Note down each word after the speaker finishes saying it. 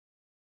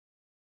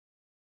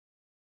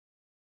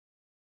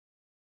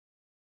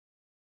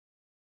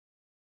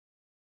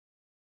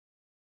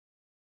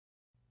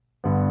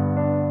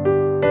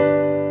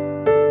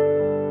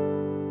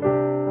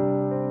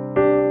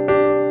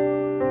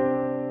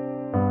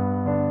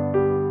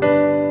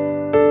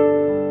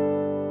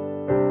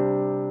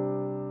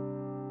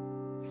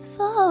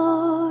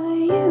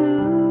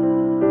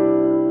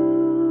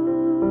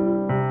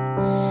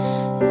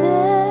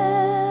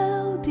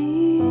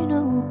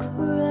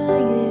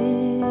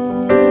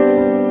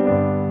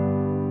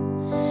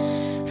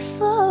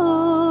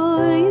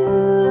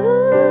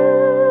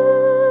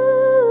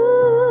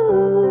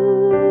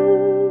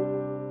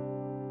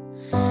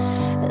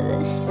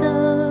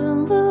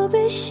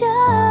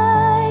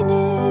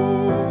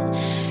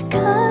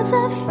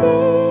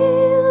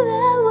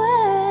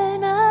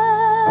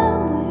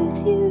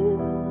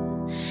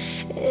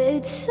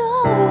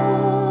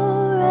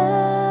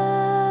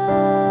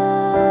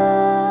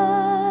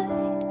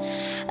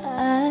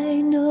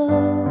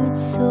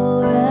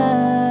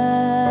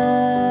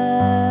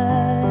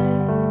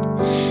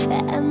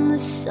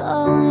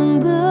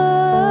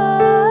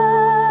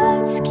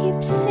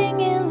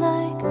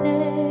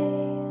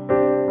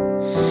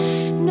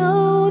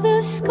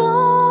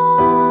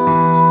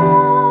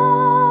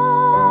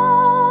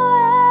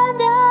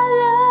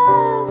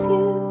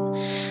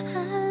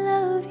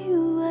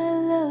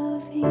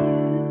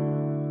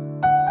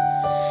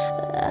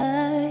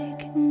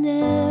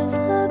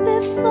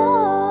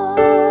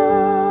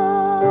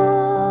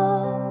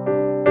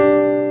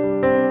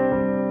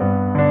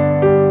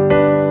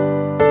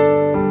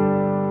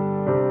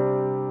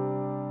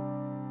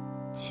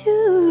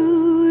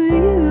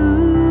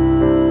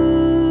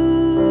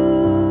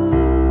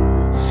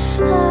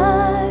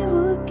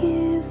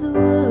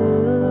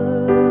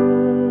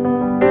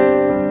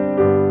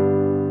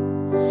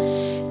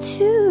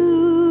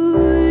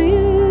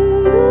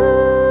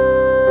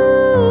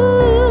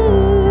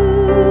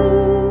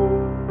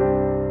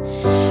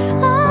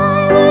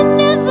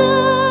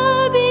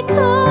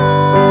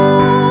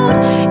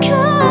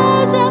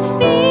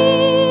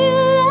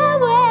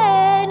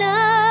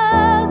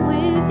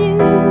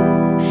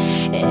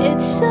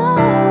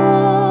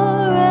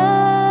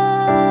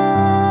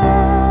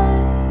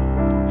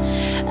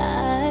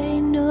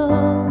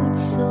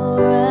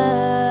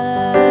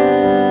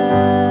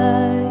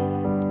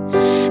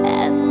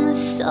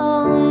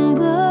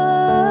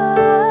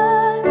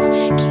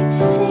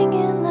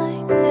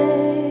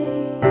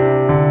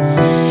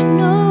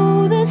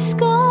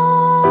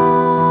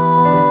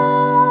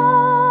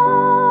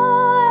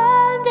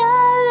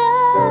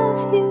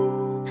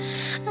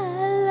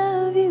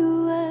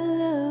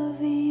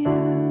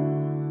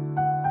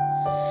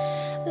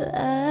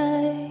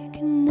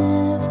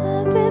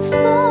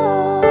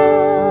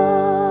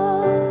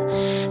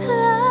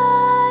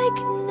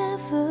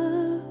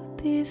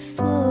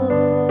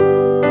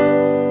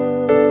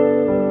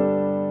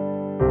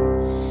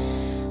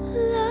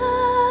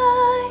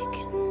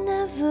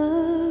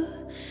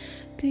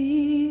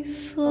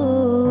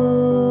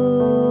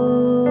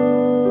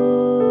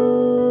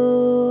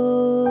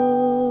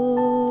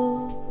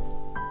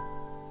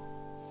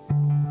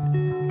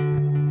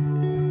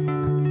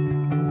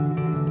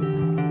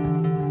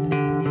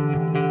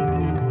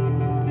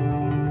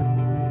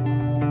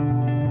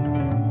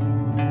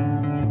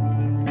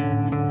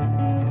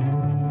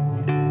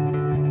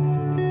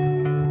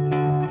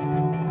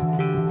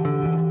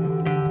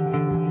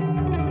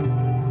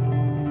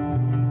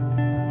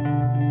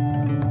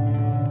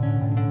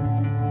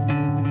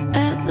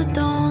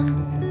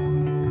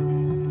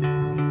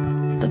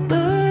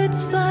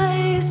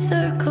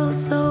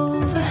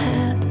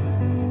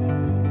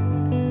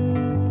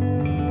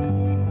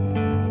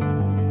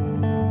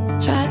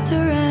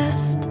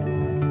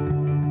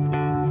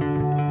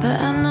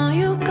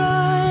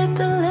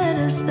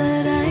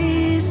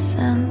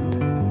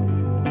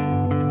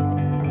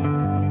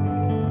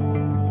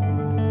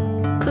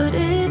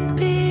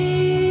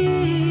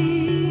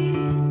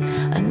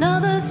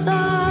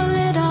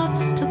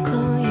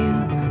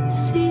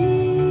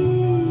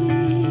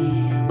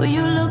Were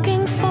you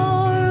looking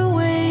for a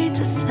way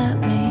to set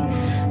me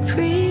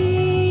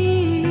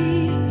free?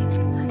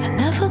 I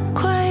never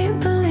quite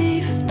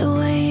believed the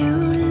way you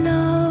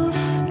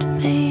loved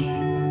me,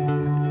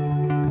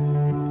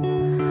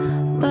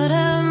 but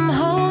I'm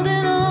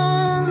holding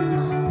on,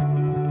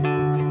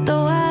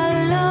 though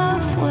our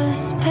love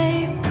was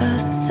paper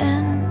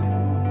thin.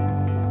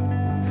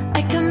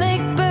 I can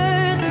make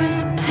birds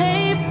with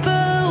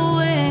paper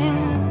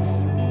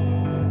wings,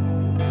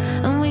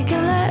 and we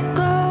can let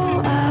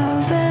go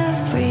of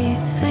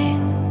everything.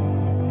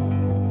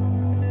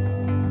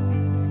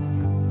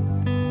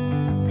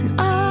 And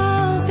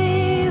I'll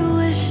be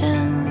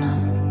wishing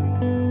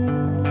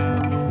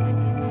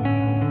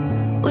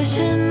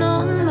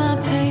on my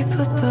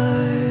paper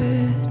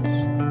birds.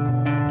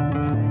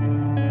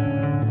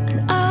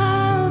 And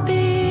I'll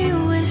be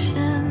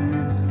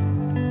wishing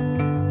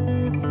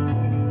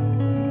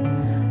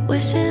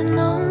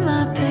on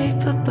my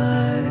paper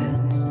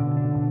birds.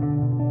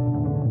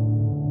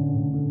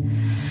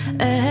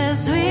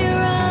 As we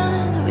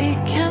run, we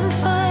can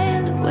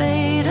find a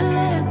way to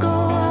let go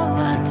of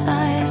our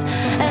ties.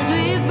 As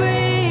we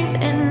breathe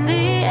in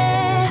the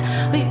air,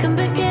 we can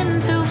begin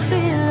to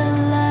feel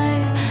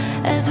alive.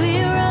 As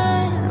we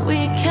run,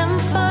 we can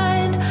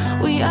find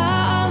we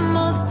are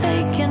almost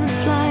taking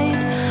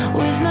flight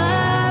with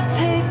my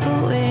paper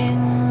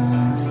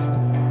wings.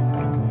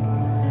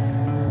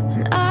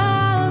 And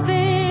I'll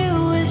be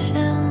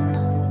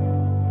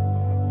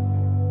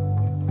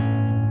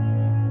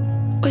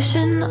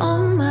wishing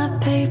on my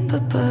paper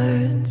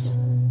birds.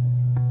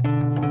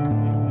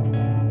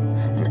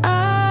 And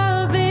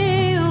I'll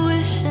be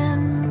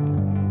wishing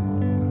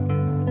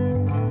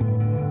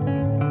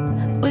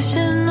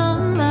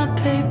on my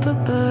paper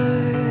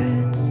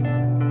birds.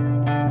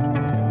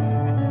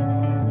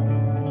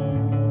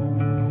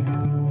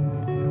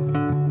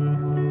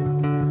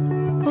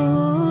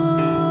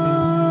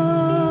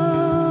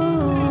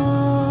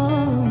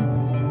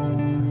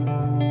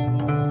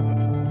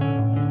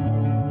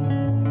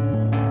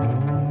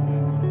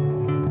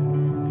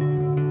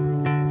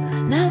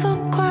 Never